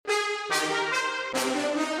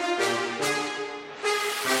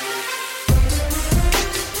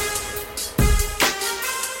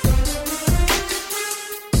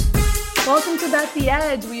Welcome to Bet the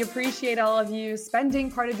Edge. We appreciate all of you spending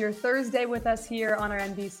part of your Thursday with us here on our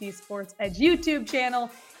NBC Sports Edge YouTube channel.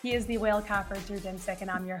 He is the whale capper, Drew Dinsick, and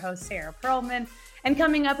I'm your host, Sarah Perlman. And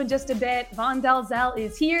coming up in just a bit, Von Dalzell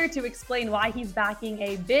is here to explain why he's backing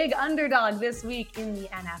a big underdog this week in the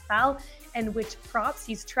NFL and which props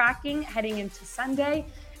he's tracking heading into Sunday.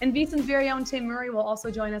 And VSiN's very own Tim Murray will also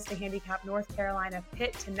join us to handicap North Carolina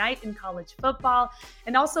Pitt tonight in college football,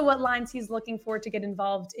 and also what lines he's looking for to get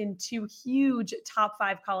involved in two huge top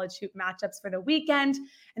 5 college hoop matchups for the weekend.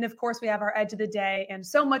 And of course, we have our Edge of the Day and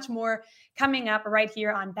so much more coming up right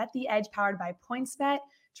here on Bet the Edge, powered by PointsBet.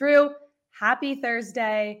 Drew, happy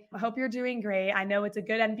Thursday. I hope you're doing great. I know it's a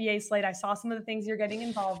good NBA slate. I saw some of the things you're getting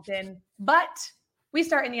involved in, but we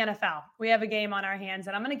start in the NFL. We have a game on our hands,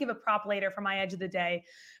 and I'm going to give a prop later for my Edge of the Day.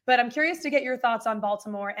 But I'm curious to get your thoughts on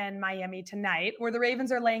Baltimore and Miami tonight, where the Ravens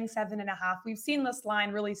are laying 7.5. We've seen this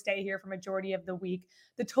line really stay here for majority of the week.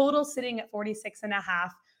 The total sitting at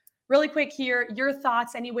 46.5. Really quick here, your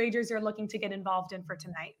thoughts, any wagers you're looking to get involved in for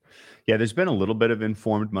tonight? Yeah, there's been a little bit of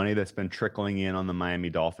informed money that's been trickling in on the Miami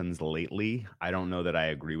Dolphins lately. I don't know that I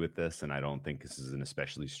agree with this, and I don't think this is an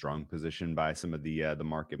especially strong position by some of the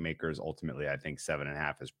market makers. Ultimately, I think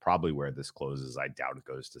 7.5 is probably where this closes. I doubt it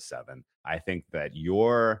goes to 7. I think that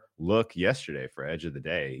your look yesterday for Edge of the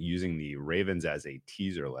Day, using the Ravens as a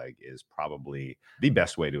teaser leg, is probably the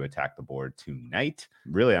best way to attack the board tonight.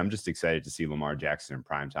 Really, I'm just excited to see Lamar Jackson in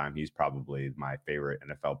primetime. He's probably my favorite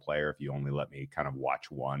NFL player. If you only let me kind of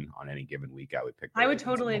watch one on any given week, I would pick the I would Ravens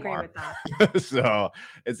totally and agree Lamar. with that. So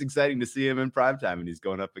it's exciting to see him in primetime, and he's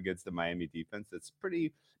going up against the Miami defense. It's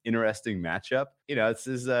pretty interesting matchup. You know, it's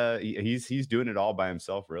his he's doing it all by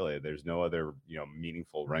himself, really. There's no other,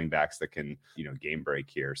 meaningful running backs that can, game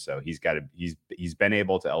break here. So he's been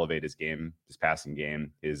able to elevate his game, his passing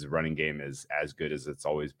game. His running game is as good as it's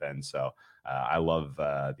always been. So I love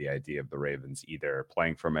the idea of the Ravens either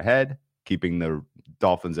playing from ahead, keeping the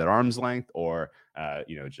Dolphins at arm's length, or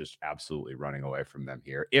just absolutely running away from them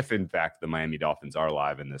here. If in fact the Miami Dolphins are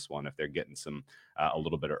live in this one, if they're getting some a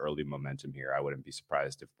little bit of early momentum here, I wouldn't be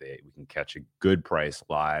surprised if we can catch a good price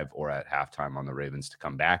live or at halftime on the Ravens to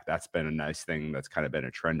come back. That's been a nice thing. That's kind of been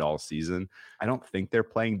a trend all season. I don't think they're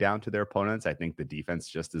playing down to their opponents. I think the defense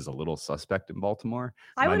just is a little suspect in Baltimore.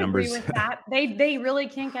 I would agree with that. They really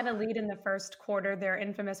can't get a lead in the first quarter. They're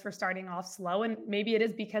infamous for starting off slow, and maybe it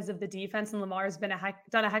is because of the defense, and Lamar's been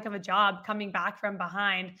done a heck of a job coming back from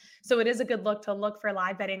behind. So it is a good look for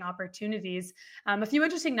live betting opportunities. A few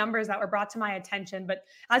interesting numbers that were brought to my attention, but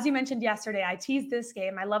as you mentioned yesterday, I teased this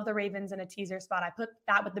game. I love the Ravens in a teaser spot. I put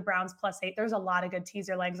that with the Browns +8. There's a lot of good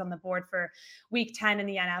teaser legs on the board for week 10 in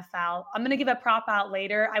the NFL. I'm going to give a prop out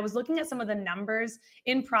later. I was looking at some of the numbers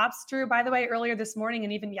in props, Drew, by the way, earlier this morning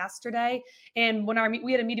and even yesterday. And when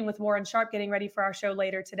we had a meeting with Warren Sharp getting ready for our show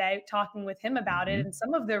later today, talking with him about it. And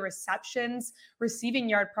some of the receptions, receiving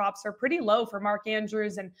yard props are pretty low for Mark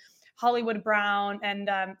Andrews and Hollywood Brown and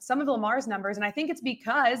some of Lamar's numbers. And I think it's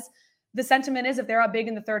because the sentiment is if they're up big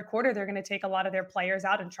in the third quarter, they're going to take a lot of their players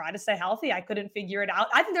out and try to stay healthy. I couldn't figure it out.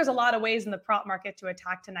 I think there's a lot of ways in the prop market to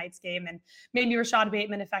attack tonight's game, and maybe Rashad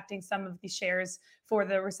Bateman affecting some of the shares for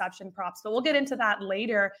the reception props. But we'll get into that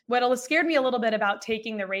later. What scared me a little bit about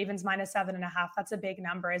taking the Ravens -7.5, that's a big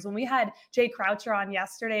number, is when we had Jay Croucher on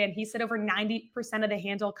yesterday, and he said over 90% of the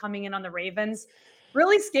handle coming in on the Ravens.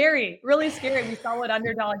 Really scary, really scary. We saw what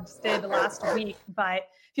underdogs did last week. But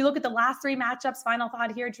if you look at the last 3 matchups, final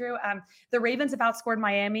thought here, Drew, the Ravens have outscored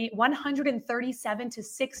Miami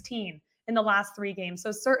 137-16 in the last 3 games.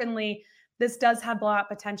 So certainly this does have blowout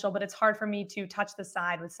potential, but it's hard for me to touch the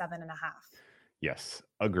side with 7.5. Yes,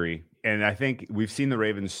 agree. And I think we've seen the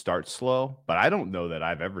Ravens start slow, but I don't know that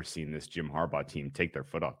I've ever seen this Jim Harbaugh team take their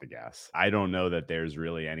foot off the gas. I don't know that there's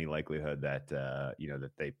really any likelihood that,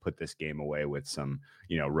 that they put this game away with some,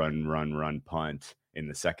 run, punt in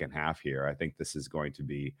the second half here. I think this is going to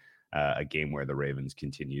be a game where the Ravens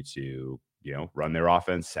continue to, run their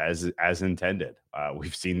offense as intended.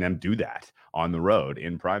 We've seen them do that on the road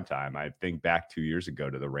in primetime. I think back 2 years ago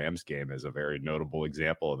to the Rams game as a very notable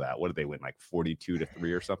example of that. What did they win, like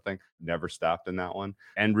 42-3 or something? Never stopped in that one.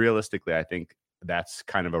 And realistically, I think that's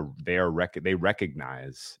kind of they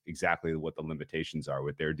recognize exactly what the limitations are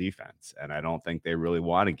with their defense. And I don't think they really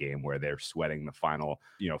want a game where they're sweating the final,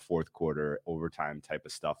 fourth quarter overtime type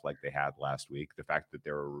of stuff like they had last week. The fact that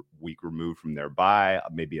they're a week removed from their bye,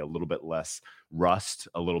 maybe a little bit less rust,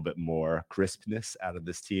 a little bit more crispness out of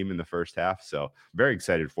this team in the first half. So very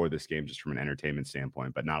excited for this game just from an entertainment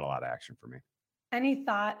standpoint, but not a lot of action for me. Any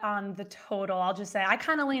thought on the total? I'll just say I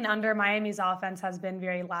kind of lean under. Miami's offense has been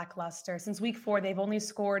very lackluster. Since week 4, they've only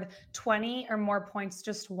scored 20 or more points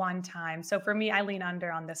just one time. So for me, I lean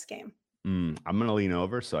under on this game. I'm going to lean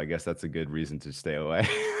over, so I guess that's a good reason to stay away.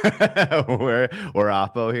 We're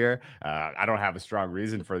Oppo here. I don't have a strong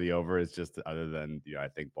reason for the over. It's just other than, I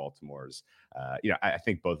think Baltimore's, I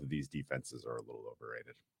think both of these defenses are a little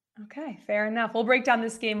overrated. Okay, fair enough. We'll break down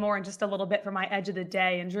this game more in just a little bit for my edge of the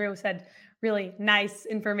day. And Drew said really nice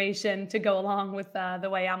information to go along with the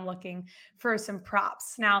way I'm looking for some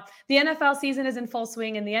props. Now, the NFL season is in full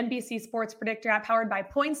swing, and the NBC Sports Predictor app powered by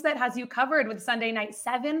PointsBet has you covered with Sunday Night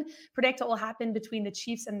 7. Predict what will happen between the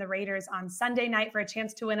Chiefs and the Raiders on Sunday night for a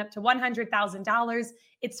chance to win up to $100,000.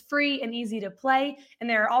 It's free and easy to play. And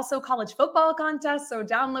there are also college football contests. So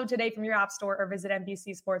download today from your app store or visit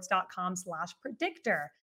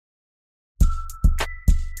NBCsports.com/predictor.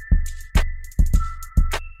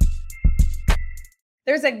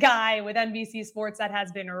 There's a guy with NBC Sports that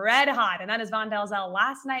has been red hot, and that is Von Dalzell.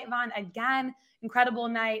 Last night, Von, again, incredible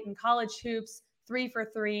night in college hoops, 3 for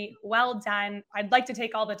 3. Well done. I'd like to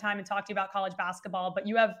take all the time and talk to you about college basketball, but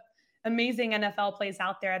you have amazing NFL plays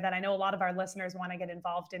out there that I know a lot of our listeners want to get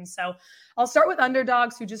involved in. So I'll start with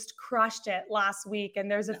underdogs who just crushed it last week. And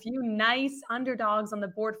there's a few nice underdogs on the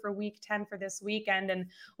board for week 10 for this weekend. And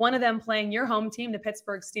one of them playing your home team, the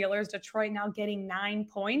Pittsburgh Steelers. Detroit now getting 9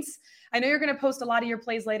 points. I know you're going to post a lot of your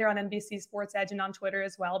plays later on NBC Sports Edge and on Twitter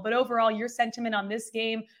as well. But overall, your sentiment on this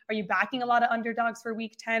game, are you backing a lot of underdogs for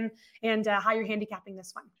week 10 and how you're handicapping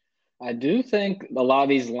this one? I do think a lot of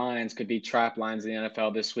these lines could be trap lines in the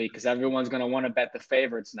NFL this week because everyone's going to want to bet the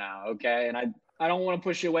favorites now, okay? And I don't want to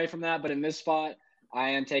push you away from that, but in this spot, I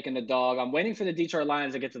am taking the dog. I'm waiting for the Detroit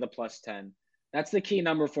Lions to get to the +10. That's the key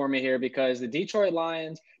number for me here because the Detroit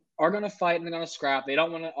Lions are going to fight and they're going to scrap. They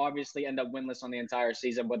don't want to obviously end up winless on the entire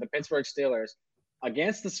season, but the Pittsburgh Steelers,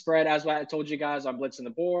 against the spread, as I told you guys on Blitzing the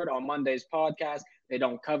Board, on Monday's podcast, they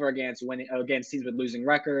don't cover against teams with losing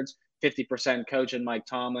records. 50% coaching Mike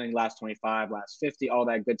Tomlin, last 25, last 50, all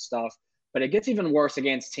that good stuff. But it gets even worse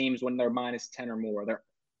against teams when they're -10 or more. They're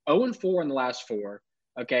 0-4 in the last 4.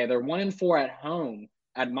 Okay, they're 1-4 at home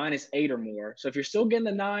at -8 or more. So if you're still getting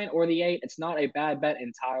the 9 or the 8, it's not a bad bet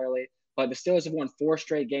entirely. But the Steelers have won 4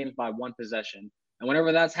 straight games by 1 possession. And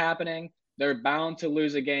whenever that's happening, they're bound to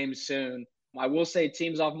lose a game soon. I will say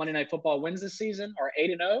teams off Monday Night Football wins this season are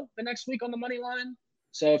 8-0 the next week on the money line.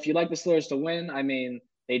 So if you like the Steelers to win, I mean,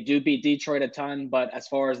 they do beat Detroit a ton, but as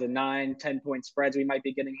far as the 9-10 point spreads we might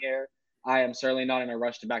be getting here, I am certainly not in a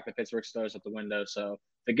rush to back the Pittsburgh Steelers at the window. So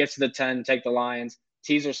if it gets to the 10, take the Lions.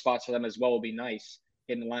 Teaser spots for them as well will be nice.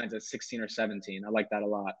 Getting the Lions at 16 or 17. I like that a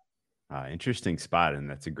lot. Interesting spot, and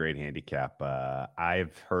that's a great handicap.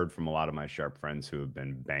 I've heard from a lot of my sharp friends who have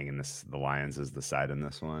been banging the Lions as the side in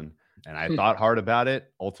this one. And I thought hard about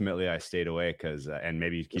it. Ultimately, I stayed away because, and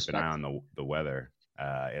maybe keep an eye on the weather.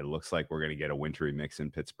 It looks like we're going to get a wintry mix in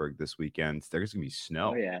Pittsburgh this weekend. There's going to be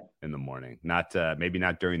snow in the morning. Not maybe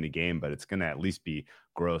not during the game, but it's going to at least be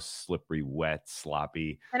gross, slippery, wet,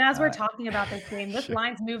 sloppy. And as we're talking about this game, this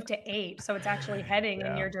line's moved to 8, so it's actually heading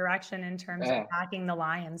in your direction in terms of backing the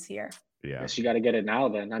Lions here. Yeah, guess you got to get it now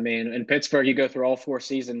then. I mean, in Pittsburgh, you go through all 4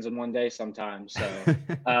 seasons in one day sometimes.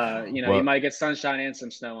 So, you might get sunshine and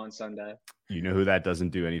some snow on Sunday. You know who that doesn't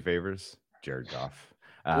do any favors? Jared Goff.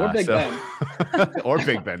 Or Big Ben. Or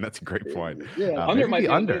Big Ben. That's a great point. Yeah, under might be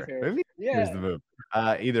under. Maybe here's the move.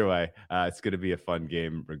 Either way, it's going to be a fun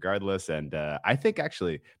game regardless. And I think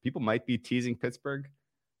actually people might be teasing Pittsburgh.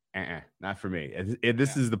 Not for me.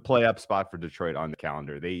 This is the play up spot for Detroit on the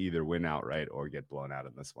calendar. They either win outright or get blown out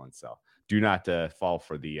in this one. So do not fall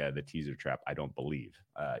for the teaser trap. I don't believe,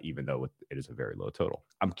 even though it is a very low total.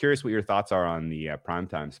 I'm curious what your thoughts are on the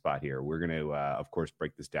primetime spot here. We're going to, of course,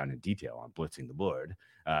 break this down in detail on Blitzing the Board.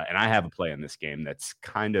 And I have a play in this game that's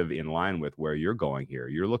kind of in line with where you're going here.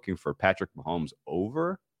 You're looking for Patrick Mahomes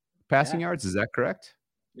over passing yards. Is that correct?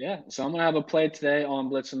 Yeah. So I'm going to have a play today on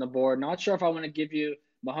Blitzing the Board. Not sure if I want to give you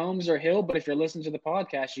Mahomes or Hill, but if you're listening to the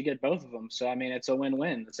podcast, you get both of them. So, I mean, it's a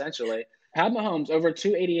win-win, essentially. Pat Mahomes over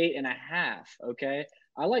 288.5, okay?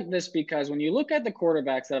 I like this because when you look at the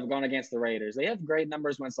quarterbacks that have gone against the Raiders, they have great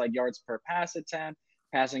numbers when it's like yards per pass attempt,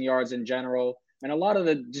 passing yards in general, and a lot of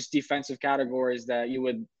the just defensive categories that you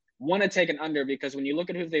would want to take an under because when you look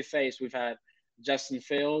at who they face, we've had Justin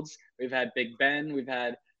Fields, we've had Big Ben, we've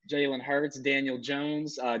had Jalen Hurts, Daniel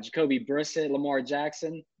Jones, Jacoby Brissett, Lamar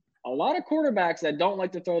Jackson. A lot of quarterbacks that don't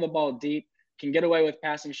like to throw the ball deep can get away with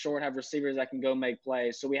passing short, have receivers that can go make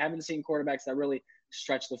plays. So we haven't seen quarterbacks that really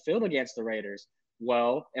stretch the field against the Raiders.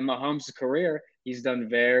 Well, in Mahomes' career, he's done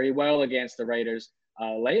very well against the Raiders.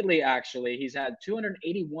 Lately, actually, he's had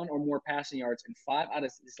 281 or more passing yards in 5 out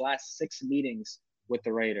of his last 6 meetings with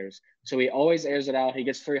the Raiders. So he always airs it out. He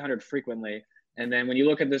gets 300 frequently. And then when you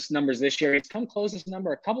look at this numbers this year, he's come close to this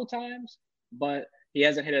number a couple times, but He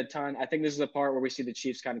hasn't hit a ton. I think this is the part where we see the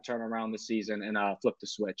Chiefs kind of turn around the season and flip the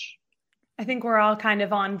switch. I think we're all kind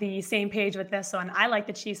of on the same page with this one. I like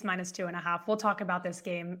the Chiefs -2.5. We'll talk about this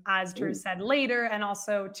game, as Drew said, later, and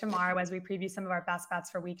also tomorrow as we preview some of our best bets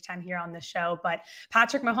for week 10 here on the show. But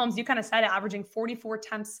Patrick Mahomes, you kind of said it, averaging 44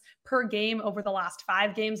 attempts per game over the last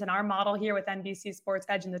 5 games. And our model here with NBC Sports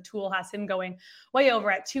Edge and the tool has him going way over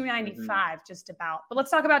at 295, just about. But let's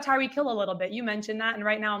talk about Tyreek Hill a little bit. You mentioned that. And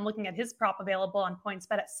right now I'm looking at his prop available on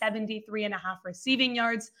PointsBet at 73.5 receiving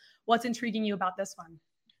yards. What's intriguing you about this one?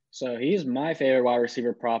 So he's my favorite wide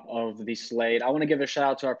receiver prop of the slate. I want to give a shout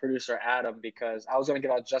out to our producer, Adam, because I was going to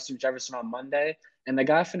give out Justin Jefferson on Monday, and the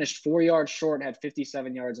guy finished 4 yards short and had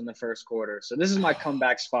 57 yards in the first quarter. So this is my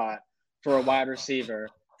comeback spot for a wide receiver.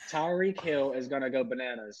 Tyreek Hill is going to go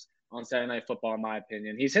bananas on Saturday Night Football, in my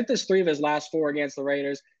opinion. He's hit this 3 of his last 4 against the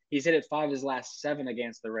Raiders. He's hit it 5 of his last 7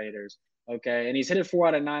 against the Raiders. Okay, and he's hit it 4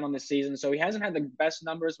 out of 9 on the season. So he hasn't had the best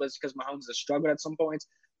numbers, but it's because Mahomes has struggled at some points.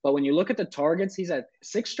 But when you look at the targets, he's had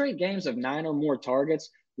 6 straight games of 9 or more targets,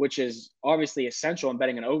 which is obviously essential in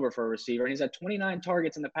betting an over for a receiver. And he's had 29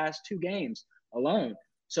 targets in the past 2 games alone.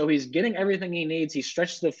 So he's getting everything he needs. He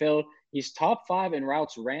stretches the field. He's top 5 in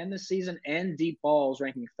routes ran this season and deep balls,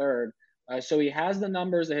 ranking 3rd. So he has the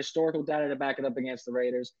numbers, the historical data to back it up against the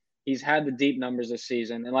Raiders. He's had the deep numbers this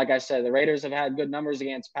season. And like I said, the Raiders have had good numbers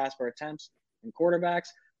against pass per attempts and quarterbacks.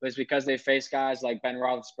 But it's because they face guys like Ben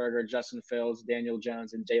Roethlisberger, Justin Fields, Daniel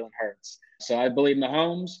Jones, and Jalen Hurts. So I believe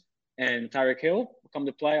Mahomes and Tyreek Hill will come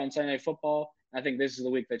to play on Sunday Night Football. I think this is the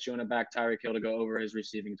week that you want to back Tyreek Hill to go over his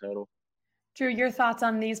receiving total. Drew, your thoughts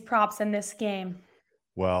on these props in this game?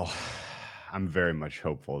 Well, I'm very much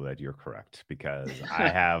hopeful that you're correct because I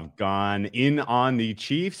have gone in on the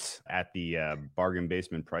Chiefs at the bargain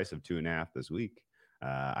basement price of 2.5 this week.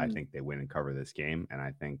 I think they win and cover this game, and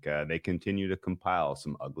I think they continue to compile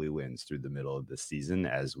some ugly wins through the middle of this season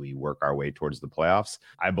as we work our way towards the playoffs.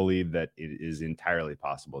 I believe that it is entirely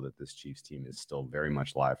possible that this Chiefs team is still very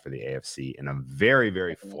much live for the AFC in a very,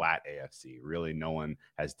 very flat AFC. Really, no one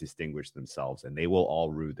has distinguished themselves, and they will all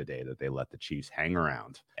rue the day that they let the Chiefs hang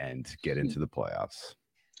around and get into the playoffs.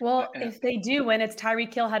 Well, if they do win, it's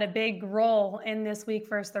Tyreek Hill had a big role in this week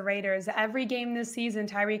versus the Raiders. Every game this season,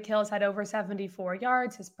 Tyreek Hill has had over 74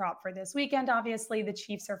 yards. His prop for this weekend, obviously, the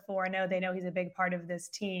Chiefs are 4-0. They know he's a big part of this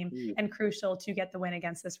team and crucial to get the win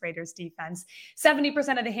against this Raiders defense.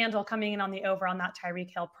 70% of the handle coming in on the over on that Tyreek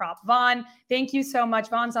Hill prop. Vaughn, thank you so much.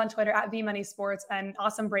 Vaughn's on Twitter at VMoneySports, and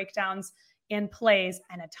awesome breakdowns and plays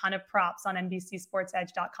and a ton of props on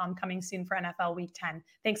NBCSportsEdge.com coming soon for NFL Week 10.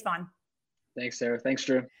 Thanks, Vaughn. Thanks, Sarah. Thanks,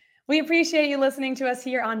 Drew. We appreciate you listening to us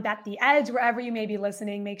here on Bet the Edge. Wherever you may be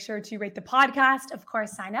listening, make sure to rate the podcast. Of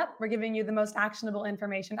course, sign up. We're giving you the most actionable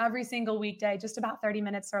information every single weekday, just about 30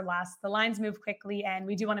 minutes or less. The lines move quickly, and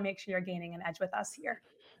we do want to make sure you're gaining an edge with us here.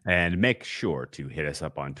 And make sure to hit us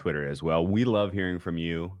up on Twitter as well. We love hearing from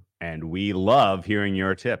you, and we love hearing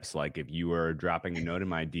your tips. Like if you were dropping a note in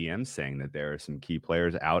my DMs saying that there are some key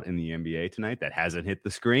players out in the NBA tonight that hasn't hit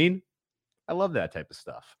the screen. I love that type of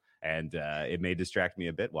stuff. And it may distract me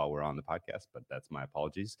a bit while we're on the podcast, but that's my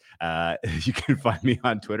apologies. You can find me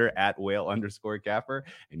on Twitter at whale_Gaffer,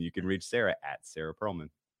 and you can reach Sarah at Sarah Perlman.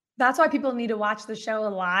 That's why people need to watch the show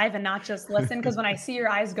live and not just listen. Because when I see your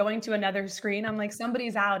eyes going to another screen, I'm like,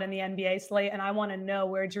 somebody's out in the NBA slate, and I want to know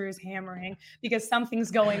where Drew's hammering because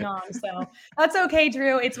something's going on. So that's okay,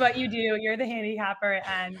 Drew. It's what you do. You're the handicapper,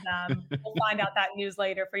 and we'll find out that news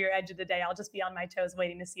later for your edge of the day. I'll just be on my toes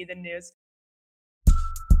waiting to see the news.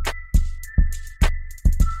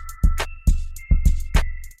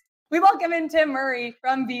 We welcome in Tim Murray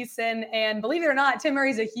from VSiN, and believe it or not, Tim Murray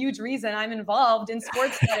is a huge reason I'm involved in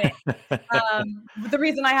sports betting. The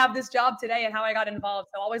reason I have this job today and how I got involved.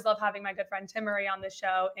 So I always love having my good friend Tim Murray on the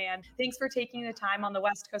show, and thanks for taking the time on the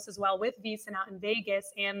West Coast as well with VSiN out in Vegas.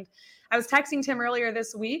 And I was texting Tim earlier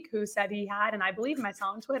this week who said he had, and I believe him, I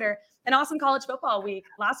saw on Twitter, an awesome college football week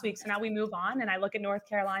last week. So now we move on, and I look at North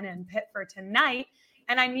Carolina and Pitt for tonight.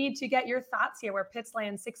 And I need to get your thoughts here where Pitt's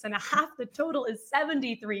laying 6.5. The total is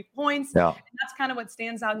 73 points. Yeah. And that's kind of what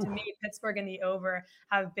stands out to me. Pittsburgh and the over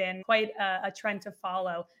have been quite a trend to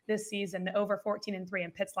follow this season. The over 14-3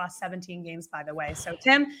 in Pitt's last 17 games, by the way. So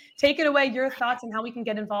Tim, take it away. Your thoughts on how we can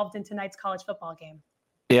get involved in tonight's college football game.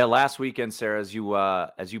 Yeah, last weekend, Sarah, as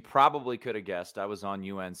you probably could have guessed, I was on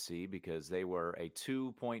UNC because they were a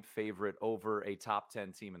 2-point favorite over a top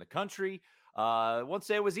 10 team in the country. I won't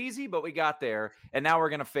say it was easy, but we got there, and now we're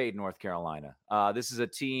going to fade North Carolina. This is a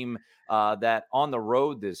team that on the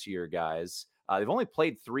road this year, guys, they've only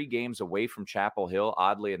played 3 games away from Chapel Hill.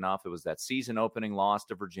 Oddly enough, it was that season opening loss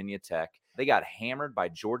to Virginia Tech. They got hammered by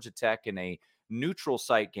Georgia Tech in a neutral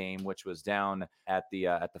site game, which was down at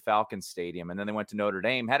the Falcons Stadium. And then they went to Notre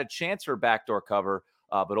Dame, had a chance for a backdoor cover,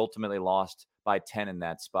 but ultimately lost by 10 in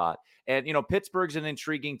that spot. And, Pittsburgh's an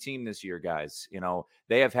intriguing team this year, guys.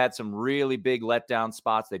 They have had some really big letdown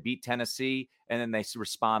spots. They beat Tennessee, and then they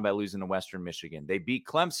respond by losing to Western Michigan. They beat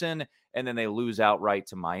Clemson, and then they lose outright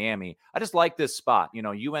to Miami. I just like this spot.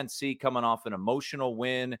 UNC coming off an emotional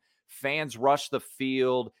win. Fans rush the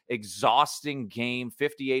field, exhausting game,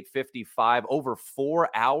 58-55, over 4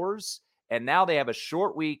 hours. And now they have a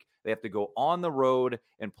short week. They have to go on the road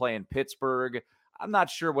and play in Pittsburgh. I'm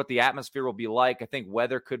not sure what the atmosphere will be like. I think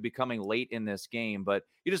weather could be coming late in this game, but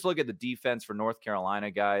you just look at the defense for North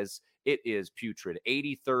Carolina, guys. It is putrid.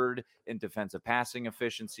 83rd in defensive passing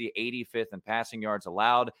efficiency, 85th in passing yards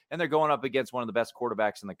allowed, and they're going up against one of the best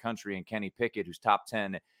quarterbacks in the country in Kenny Pickett, who's top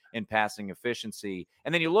 10 in passing efficiency.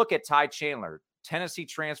 And then you look at Ty Chandler, Tennessee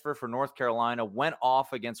transfer for North Carolina, went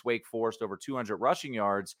off against Wake Forest, over 200 rushing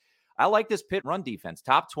yards. I like this Pitt run defense,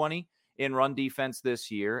 top 20 in run defense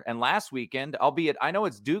this year. And last weekend, albeit I know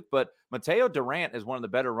it's Duke, but Mateo Durant is one of the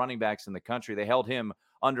better running backs in the country. They held him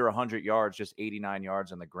under 100 yards, just 89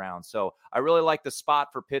 yards on the ground. So I really like the spot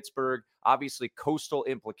for Pittsburgh. Obviously, coastal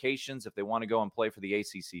implications if they want to go and play for the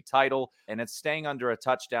ACC title. And it's staying under a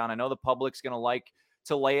touchdown. I know the public's going to like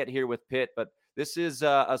to lay it here with Pitt, but this is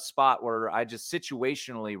a spot where I just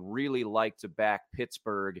situationally really like to back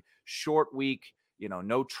Pittsburgh. Short week,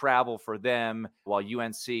 no travel for them, while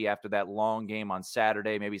UNC, after that long game on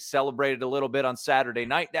Saturday, maybe celebrated a little bit on Saturday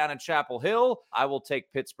night down in Chapel Hill. I will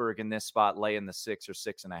take Pittsburgh in this spot, laying the 6 or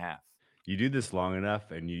 6.5. You do this long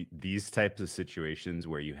enough, and these types of situations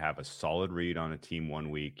where you have a solid read on a team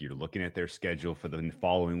 1 week, you're looking at their schedule for the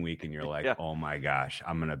following week, and you're like, oh my gosh,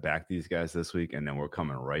 I'm going to back these guys this week, and then we're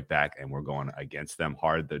coming right back, and we're going against them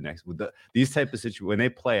hard the next. These type of situations, when they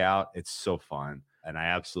play out, it's so fun. And I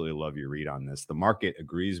absolutely love your read on this. The market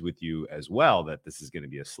agrees with you as well that this is going to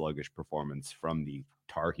be a sluggish performance from the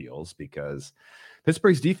Tar Heels because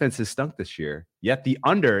Pittsburgh's defense has stunk this year, yet the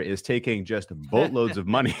under is taking just boatloads of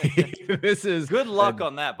money. This is good luck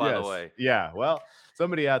on that, by the way. Yeah. Well,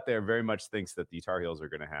 somebody out there very much thinks that the Tar Heels are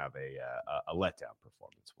going to have a letdown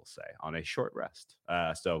performance, we'll say, on a short rest.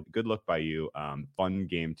 So good luck by you. Fun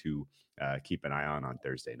game to keep an eye on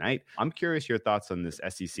Thursday night. I'm curious your thoughts on this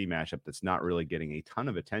SEC matchup that's not really getting a ton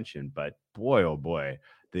of attention, but boy, oh boy,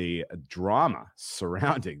 the drama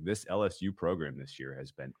surrounding this LSU program this year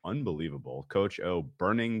has been unbelievable. Coach O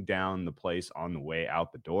burning down the place on the way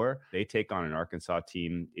out the door. They take on an Arkansas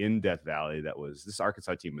team in Death Valley. This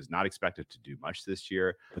Arkansas team was not expected to do much this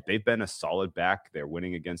year, but they've been a solid back. They're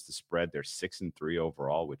winning against the spread. They're 6-3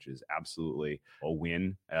 overall, which is absolutely a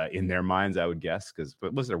win in their minds, I would guess. Because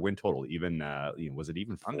what was their win total? Even was it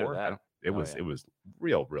even 4? Under that. It was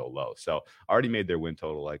real low. So already made their win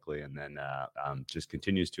total likely, and then just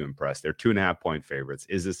continues to impress. They're 2.5-point favorites.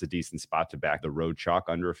 Is this a decent spot to back the road chalk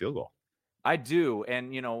under a field goal? I do.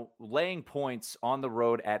 And, laying points on the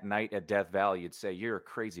road at night at Death Valley, you'd say you're a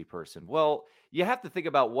crazy person. Well, you have to think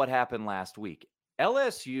about what happened last week.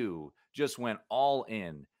 LSU just went all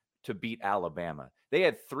in to beat Alabama. They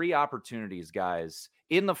had 3 opportunities, guys,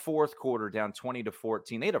 in the fourth quarter, down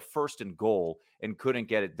 20-14. They had a 1st and goal and couldn't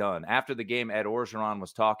get it done. After the game, Ed Orgeron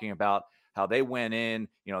was talking about how they went in,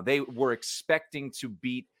 they were expecting to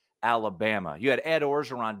beat Alabama. You had Ed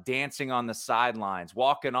Orgeron dancing on the sidelines,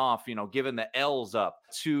 walking off, giving the L's up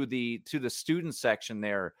to the student section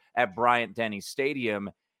there at Bryant-Denny Stadium.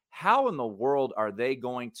 How in the world are they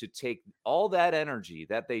going to take all that energy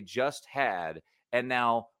that they just had and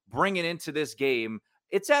now bring it into this game?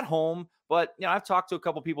 It's at home, but I've talked to a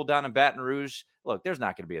couple people down in Baton Rouge. Look, there's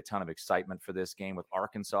not going to be a ton of excitement for this game with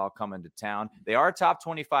Arkansas coming to town. They are a top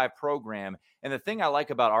 25 program. And the thing I like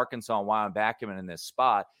about Arkansas and why I'm backing them in this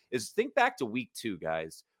spot is think back to week 2,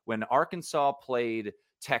 guys, when Arkansas played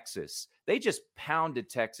Texas. They just pounded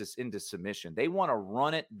Texas into submission. They want to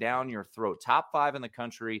run it down your throat. Top 5 in the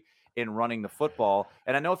country in running the football.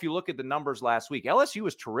 And I know if you look at the numbers last week, LSU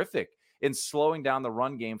was terrific in slowing down the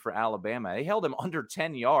run game for Alabama. They held him under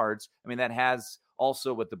 10 yards. I mean, that has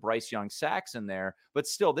also with the Bryce Young sacks in there. But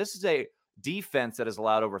still, this is a defense that has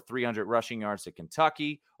allowed over 300 rushing yards to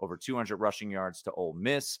Kentucky, over 200 rushing yards to Ole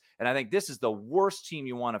Miss. And I think this is the worst team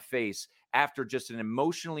you want to face after just an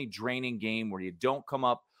emotionally draining game where you don't come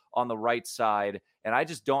up on the right side. And I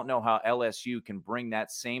just don't know how LSU can bring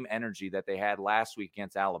that same energy that they had last week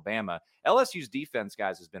against Alabama. LSU's defense,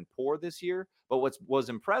 guys, has been poor this year, but what was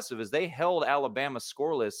impressive is they held Alabama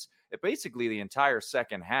scoreless at basically the entire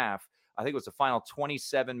second half. I think it was the final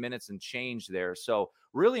 27 minutes and change there. So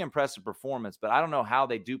really impressive performance, but I don't know how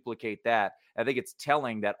they duplicate that. I think it's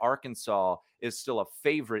telling that Arkansas is still a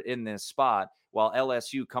favorite in this spot, while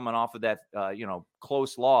LSU coming off of that,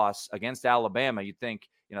 close loss against Alabama, you'd think,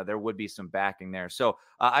 there would be some backing there. So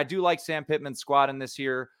I do like Sam Pittman's squad in this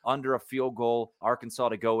year under a field goal, Arkansas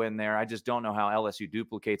to go in there. I just don't know how LSU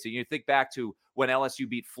duplicates it. You think back to when LSU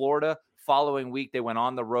beat Florida. Following week, they went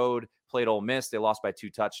on the road, played Ole Miss. They lost by 2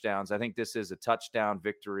 touchdowns. I think this is a touchdown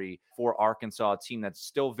victory for Arkansas, a team that's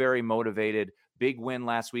still very motivated. Big win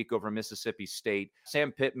last week over Mississippi State.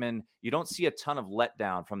 Sam Pittman, you don't see a ton of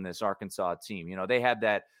letdown from this Arkansas team. They had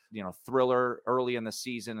that, thriller early in the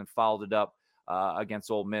season and followed it up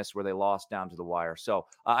against Ole Miss where they lost down to the wire. So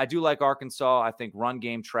I do like Arkansas. I think run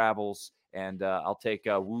game travels, and I'll take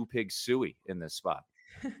Woo Pig Suey in this spot.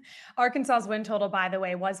 Arkansas's win total, by the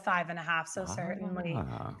way, was 5.5, so certainly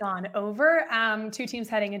gone over. 2 teams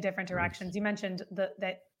heading in different directions. You mentioned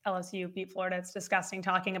that LSU beat Florida. It's disgusting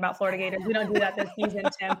talking about Florida Gators. We don't do that this season,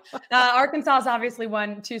 Tim. Arkansas has obviously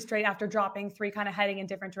won 2 straight after dropping 3, kind of heading in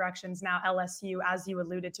different directions. Now LSU, as you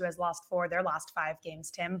alluded to, has lost 4 their last 5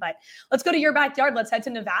 games, Tim. But let's go to your backyard. Let's head to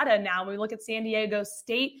Nevada now. We look at San Diego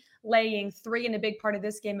State laying 3, and a big part of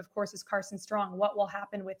this game, of course, is Carson Strong. What will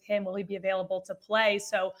happen with him? Will he be available to play?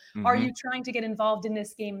 So are you trying to get involved in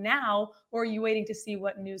this game now, or are you waiting to see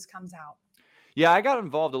what news comes out? Yeah, I got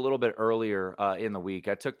involved a little bit earlier in the week.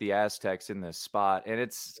 I took the Aztecs in this spot, and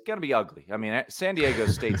it's going to be ugly. I mean, San Diego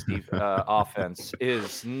State's offense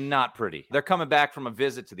is not pretty. They're coming back from a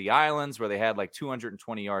visit to the islands where they had like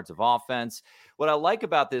 220 yards of offense. What I like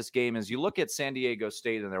about this game is you look at San Diego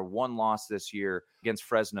State and their 1 loss this year against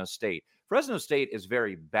Fresno State. Fresno State is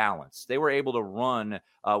very balanced. They were able to run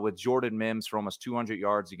with Jordan Mims for almost 200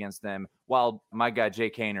 yards against them, while my guy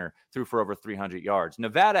Jake Haener threw for over 300 yards.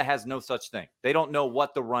 Nevada has no such thing. They don't know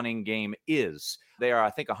what the running game is. They are, I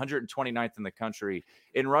think, 129th in the country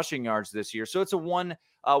in rushing yards this year. So it's a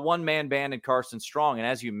one-man band in Carson Strong. And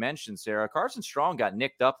as you mentioned, Sarah, Carson Strong got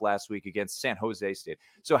nicked up last week against San Jose State.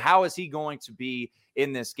 So how is he going to be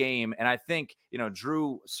in this game? And I think,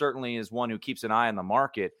 Drew certainly is one who keeps an eye on the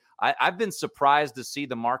market. I've been surprised to see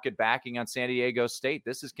the market backing on San Diego State.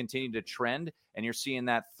 This has continued to trend, and you're seeing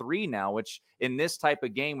that 3 now, which in this type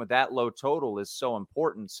of game with that low total is so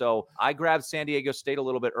important. So I grabbed San Diego State a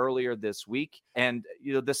little bit earlier this week, and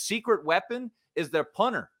the secret weapon is their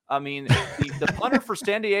punter. I mean, the punter for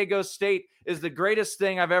San Diego State is the greatest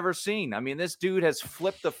thing I've ever seen. I mean, this dude has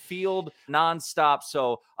flipped the field nonstop.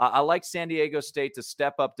 So I like San Diego State to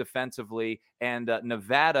step up defensively, and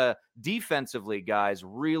Nevada defensively, guys,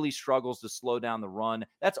 really struggles to slow down the run.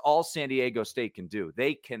 That's all San Diego State can do.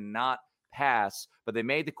 They cannot pass, but they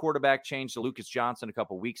made the quarterback change to Lucas Johnson a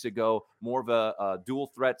couple weeks ago, more of a dual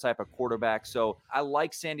threat type of quarterback. So I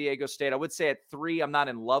like San Diego State. I would say at 3, I'm not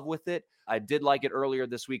in love with it. I did like it earlier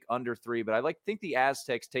this week under 3, but I think the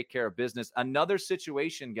Aztecs take care of business. Another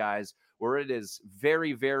situation, guys, where it is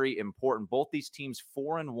very, very important. Both these teams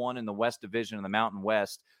 4-1 in the West Division in the Mountain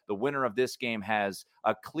West. The winner of this game has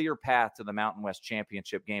a clear path to the Mountain West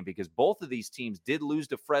Championship game because both of these teams did lose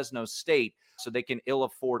to Fresno State, so they can ill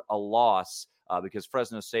afford a loss because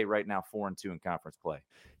Fresno State right now 4-2 in conference play.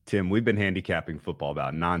 Tim, we've been handicapping football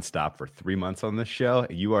about nonstop for 3 months on this show.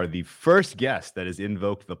 You are the first guest that has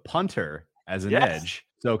invoked the punter as an edge.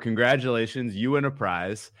 So congratulations, you win a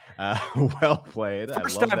prize. Well played.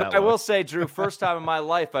 I will say, Drew, first time in my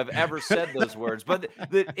life I've ever said those words. But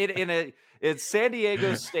it's San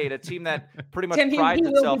Diego State, a team that pretty much prides itself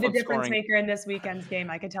on scoring. Tim, he will be the difference maker in this weekend's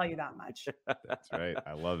game. I can tell you that much. That's right.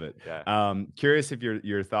 I love it. Yeah. Curious if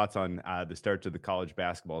your thoughts on the start to the college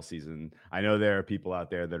basketball season. I know there are people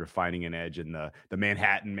out there that are finding an edge in the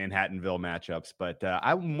Manhattanville matchups, but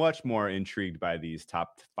I'm much more intrigued by these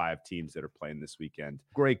top 5 teams that are playing this weekend.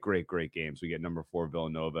 Great games. We get number 4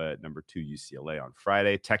 Villanova at number 2 UCLA on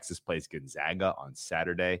Friday. Texas plays Gonzaga on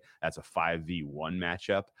Saturday. That's a 5v1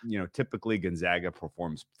 matchup. Typically Gonzaga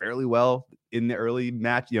performs fairly well in the early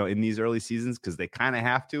match, in these early seasons, because they kind of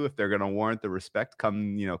have to if they're going to warrant the respect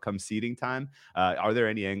come seeding time. Are there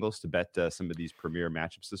any angles to bet some of these premier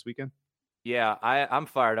matchups this weekend? Yeah, I'm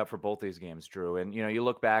fired up for both these games, Drew. And, you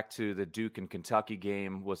look back to the Duke and Kentucky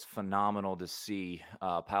game, was phenomenal to see.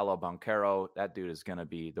 Paolo Banchero, that dude is going to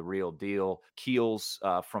be the real deal. Keels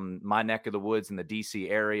from my neck of the woods in the D.C.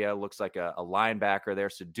 area, looks like a linebacker there.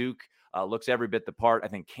 So Duke looks every bit the part. I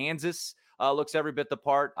think Kansas looks every bit the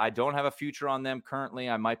part. I don't have a future on them currently.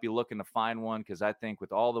 I might be looking to find one because I think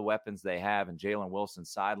with all the weapons they have and Jalen Wilson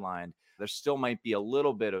sidelined, there still might be a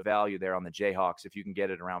little bit of value there on the Jayhawks if you can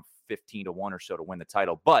get it around 15-1 or so to win the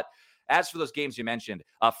title. But as for those games you mentioned,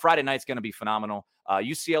 Friday night's going to be phenomenal.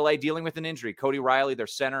 UCLA dealing with an injury. Cody Riley, their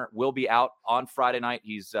center, will be out on Friday night.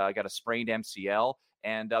 He's got a sprained MCL.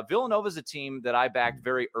 And Villanova is a team that I backed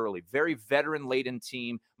very early, very veteran-laden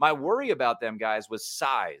team. My worry about them, guys, was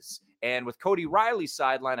size. And with Cody Riley's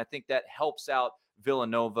sideline, I think that helps out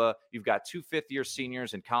Villanova. You've got 2 fifth-year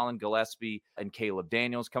seniors and Colin Gillespie and Caleb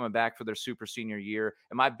Daniels coming back for their super senior year.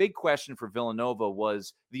 And my big question for Villanova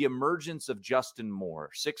was the emergence of Justin Moore,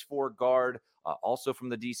 6'4" guard, also from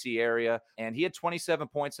the DC area. And he had 27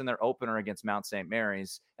 points in their opener against Mount St.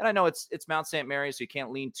 Mary's. And I know it's Mount St. Mary's, so you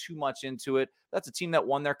can't lean too much into it. That's a team that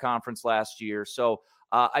won their conference last year. So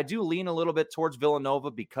I do lean a little bit towards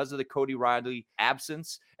Villanova because of the Cody Riley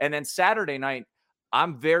absence. And then Saturday night,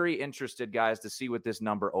 I'm very interested, guys, to see what this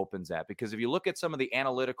number opens at, because if you look at some of the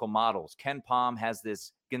analytical models, Ken Pom has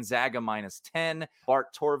this Gonzaga -10. Bart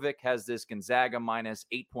Torvik has this Gonzaga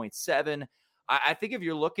 -8.7. I think if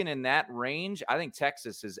you're looking in that range, I think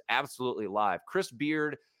Texas is absolutely live. Chris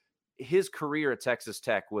Beard, his career at Texas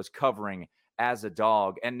Tech was covering as a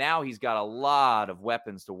dog, and now he's got a lot of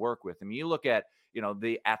weapons to work with. I mean, you look at,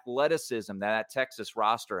 the athleticism that Texas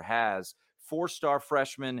roster has. 4-star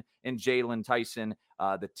freshman in Jalen Tyson,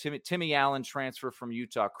 the Timmy Allen transfer from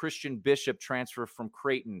Utah, Christian Bishop transfer from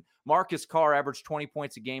Creighton, Marcus Carr averaged 20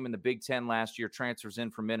 points a game in the Big Ten last year, transfers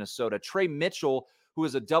in from Minnesota, Trey Mitchell, who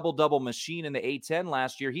was a double-double machine in the A-10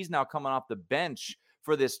 last year, he's now coming off the bench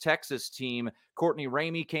for this Texas team. Courtney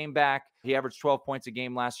Ramey came back. He averaged 12 points a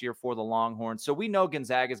game last year for the Longhorns. So we know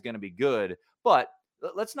Gonzaga is going to be good, but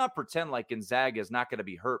let's not pretend like Gonzaga is not going to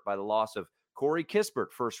be hurt by the loss of Corey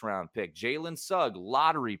Kispert, first-round pick. Jalen Sugg,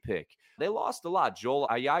 lottery pick. They lost a lot. Joel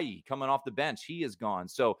Ayayi coming off the bench. He is gone.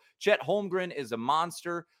 So Chet Holmgren is a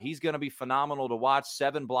monster. He's going to be phenomenal to watch.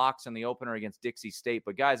 7 blocks in the opener against Dixie State.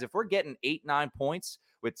 But, guys, if we're getting 8-9 points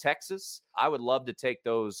with Texas, I would love to take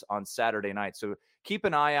those on Saturday night. So keep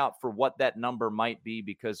an eye out for what that number might be,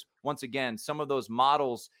 because once again, some of those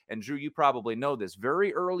models, and Drew, you probably know this,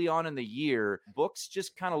 very early on in the year, books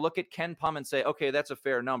just kind of look at Ken Pom and say, okay, that's a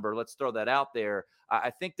fair number. Let's throw that out there.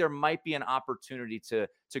 I think there might be an opportunity to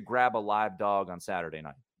grab a live dog on Saturday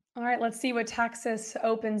night. All right, let's see what Texas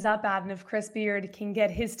opens up at, and if Chris Beard can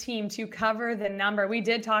get his team to cover the number. We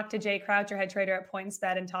did talk to Jay Croucher, head trader at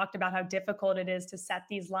PointsBet, and talked about how difficult it is to set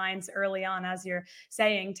these lines early on, as you're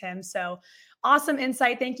saying, Tim. So awesome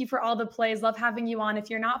insight. Thank you for all the plays. Love having you on. If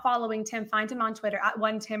you're not following Tim, find him on Twitter at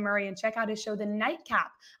 @1TimMurray and check out his show, The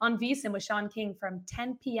Nightcap, on VSiN with Sean King from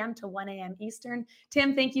 10 p.m. to 1 a.m. Eastern.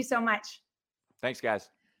 Tim, thank you so much. Thanks, guys.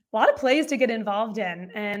 A lot of plays to get involved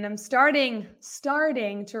in, and I'm starting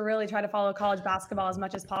to really try to follow college basketball as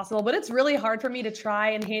much as possible, but it's really hard for me to try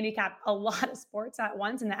and handicap a lot of sports at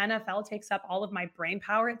once, and the NFL takes up all of my brain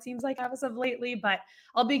power, it seems like, as of lately, but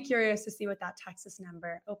I'll be curious to see what that Texas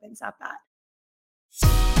number opens up at.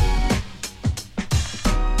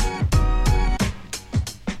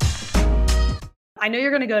 I know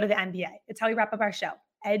you're going to go to the NBA. It's how we wrap up our show.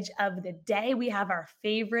 Edge of the day. We have our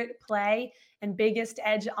favorite play and biggest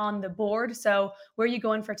edge on the board. So where are you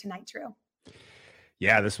going for tonight, Drew?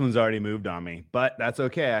 Yeah, this one's already moved on me, but that's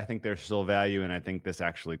okay. I think there's still value, and I think this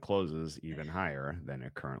actually closes even higher than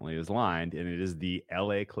it currently is lined, and it is the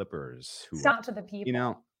LA Clippers. Who, stop to the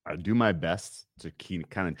people. I do my best to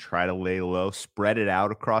kind of try to lay low, spread it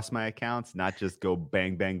out across my accounts, not just go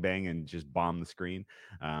bang, bang, bang and just bomb the screen.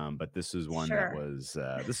 But this is one that was,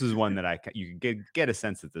 you could get a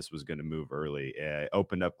sense that this was going to move early.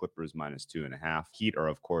 Opened up Clippers -2.5. Heat are,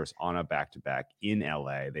 of course, on a back-to-back in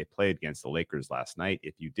LA. They played against the Lakers last night.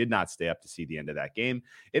 If you did not stay up to see the end of that game,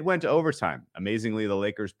 it went to overtime. Amazingly, the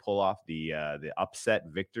Lakers pull off the upset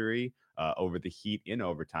victory over the Heat in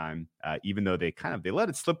overtime, even though they let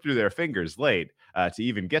it slip through their fingers late to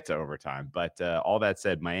even get to overtime. But all that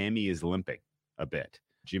said, Miami is limping a bit.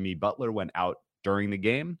 Jimmy Butler went out during the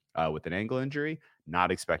game with an ankle injury,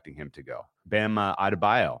 not expecting him to go. Bam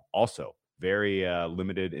Adebayo, also very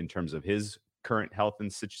limited in terms of his current health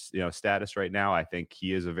and status right now. I think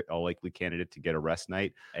he is a likely candidate to get a rest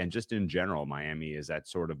night. And just in general, Miami is at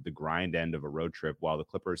sort of the grind end of a road trip, while the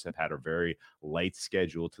Clippers have had a very light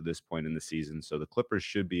schedule to this point in the season. So the Clippers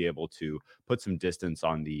should be able to put some distance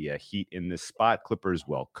on the Heat in this spot. Clippers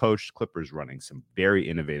well coached, Clippers running some very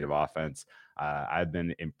innovative offense. I've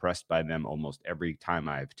been impressed by them almost every time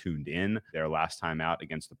I've tuned in. Their last time out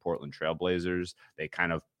against the Portland Trailblazers, they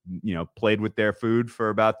kind of played with their food for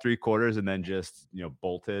about 3 quarters and then just,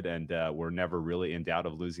 bolted and were never really in doubt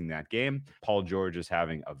of losing that game. Paul George is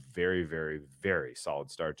having a very, very, very solid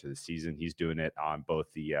start to the season. He's doing it on both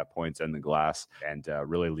the points and the glass and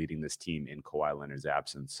really leading this team in Kawhi Leonard's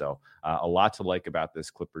absence. So a lot to like about this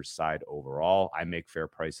Clippers side overall. I make fair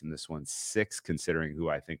price in this one 6, considering who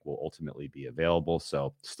I think will ultimately be available.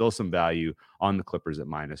 So still some value on the Clippers at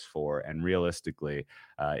 -4. And realistically,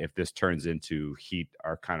 if this turns into Heat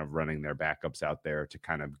are kind of running their backups out there to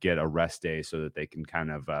kind of get a rest day so that they can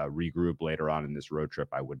kind of regroup later on in this road trip,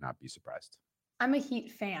 I would not be surprised. I'm a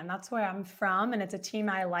Heat fan. That's where I'm from, and it's a team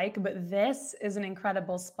I like, but this is an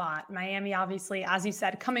incredible spot. Miami, obviously, as you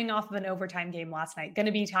said, coming off of an overtime game last night, going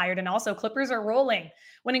to be tired. And also Clippers are rolling,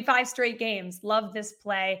 winning 5 straight games. Love this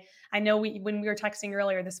play. I know when we were texting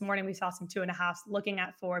earlier this morning, we saw some 2.5, looking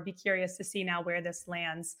at 4. Be curious to see now where this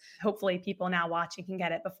lands. Hopefully people now watching can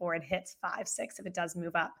get it before it hits 5, 6, if it does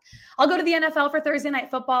move up. I'll go to the NFL for Thursday Night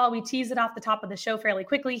Football. We tease it off the top of the show fairly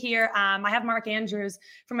quickly here. I have Mark Andrews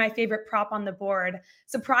for my favorite prop on the board.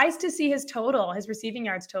 Surprised to see his total, his receiving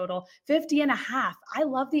yards total, 50.5. I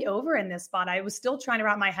love the over in this spot. I was still trying to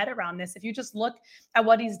wrap my head around this. If you just look at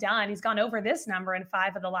what he's done, he's gone over this number in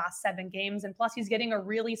 5 of the last 7 games. And plus he's getting a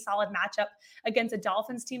really solid matchup against a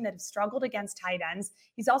Dolphins team that have struggled against tight ends.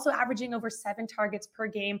 He's also averaging over 7 targets per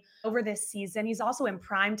game over this season. He's also in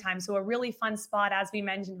prime time. So a really fun spot, as we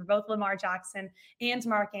mentioned, for both Lamar Jackson and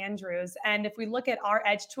Mark Andrews. And if we look at our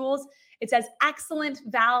edge tools, it says excellent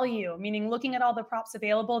value, meaning looking at all the props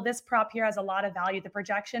available, this prop here has a lot of value. The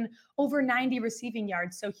projection, over 90 receiving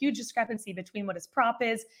yards. So huge discrepancy between what his prop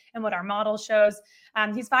is and what our model shows.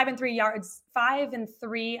 He's 5 and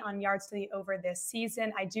 3 on yards to the over this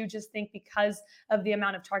season. I do just think because of the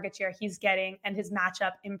amount of target share he's getting and his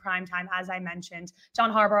matchup in prime time, as I mentioned.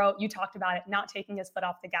 John Harbaugh, you talked about it, not taking his foot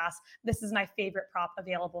off the gas. This is my favorite prop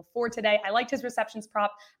available for today. I liked his receptions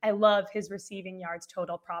prop. I love his receiving yards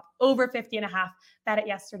total prop, over 50.5. Bet it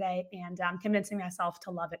yesterday, and I'm convincing myself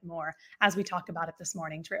to love it more as we talk about it this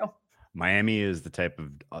morning, Drew. Miami is the type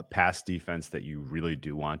of pass defense that you really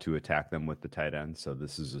do want to attack them with the tight end. So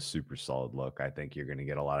this is a super solid look. I think you're going to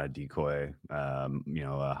get a lot of decoy,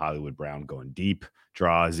 Hollywood Brown going deep,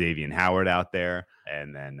 draw Xavier Howard out there.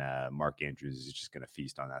 And then Mark Andrews is just going to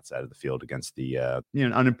feast on that side of the field against the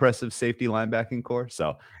unimpressive safety linebacking core.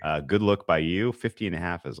 So good look by you.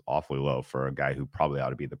 50.5 is awfully low for a guy who probably ought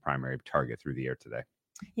to be the primary target through the air today.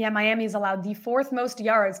 Yeah, Miami's allowed the 4th most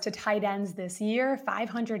yards to tight ends this year,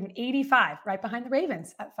 585, right behind the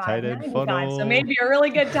Ravens at 595. So maybe a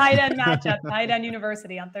really good tight end matchup, Tight End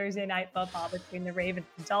University on Thursday Night Football between the Ravens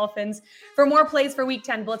and Dolphins. For more plays for Week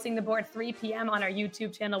 10, Blitzing the Board, 3 p.m. on our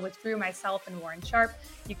YouTube channel with Drew, myself, and Warren Sharp.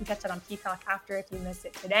 You can catch that on Peacock after if you missed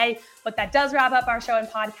it today. But that does wrap up our show and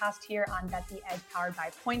podcast here on Bet the Edge, powered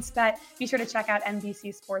by PointsBet. Be sure to check out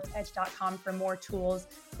NBCSportsEdge.com for more tools,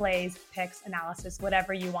 plays, picks, analysis,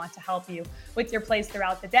 whatever you want to help you with your plays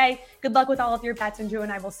throughout the day. Good luck with all of your bets, and Drew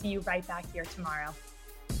and I will see you right back here tomorrow.